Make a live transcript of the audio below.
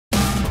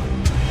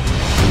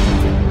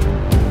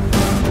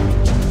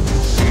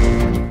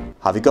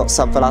Have you got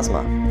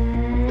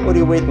Xanthremover? What are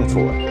you waiting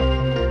for?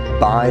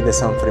 Buy the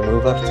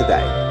Xanthremover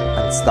today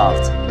and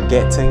start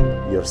getting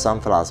your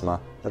Xanthremover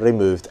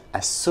removed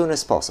as soon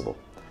as possible.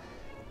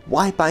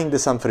 Why buying the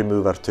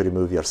Xanthremover to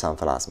remove your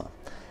Xanthremover?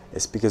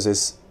 It's because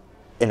it's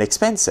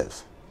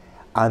inexpensive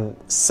and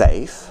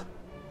safe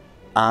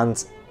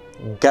and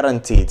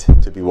guaranteed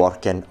to be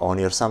working on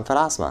your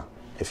Xanthremover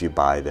if you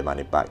buy the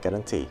money back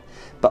guarantee.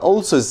 But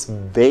also it's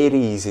very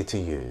easy to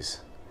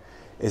use.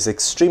 It's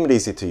extremely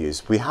easy to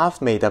use. We have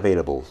made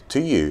available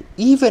to you,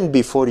 even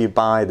before you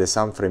buy the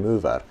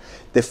Xanthremover,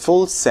 the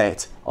full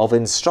set of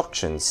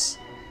instructions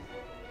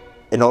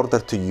in order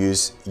to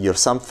use your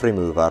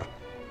Xanthremover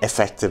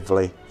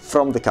effectively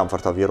from the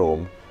comfort of your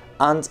home.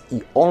 And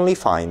you only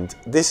find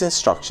these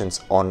instructions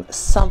on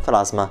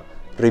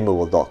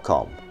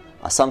Xanthremover.com.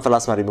 At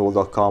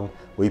Xanthremover.com,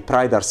 we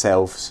pride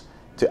ourselves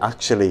to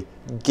actually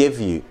give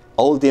you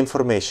all the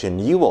information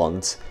you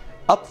want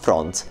up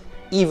front,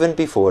 even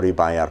before you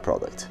buy our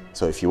product.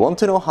 So if you want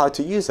to know how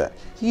to use it,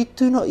 you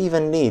do not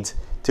even need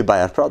to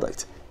buy our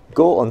product.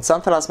 Go on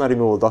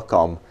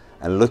Xanthremover.com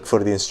and look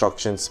for the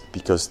instructions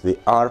because they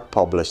are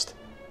published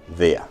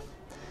there.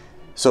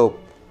 So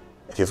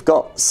if you've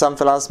got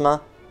Xanthremover,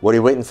 what are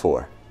you waiting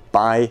for?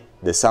 Buy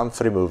the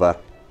Xanthremover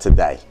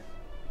today.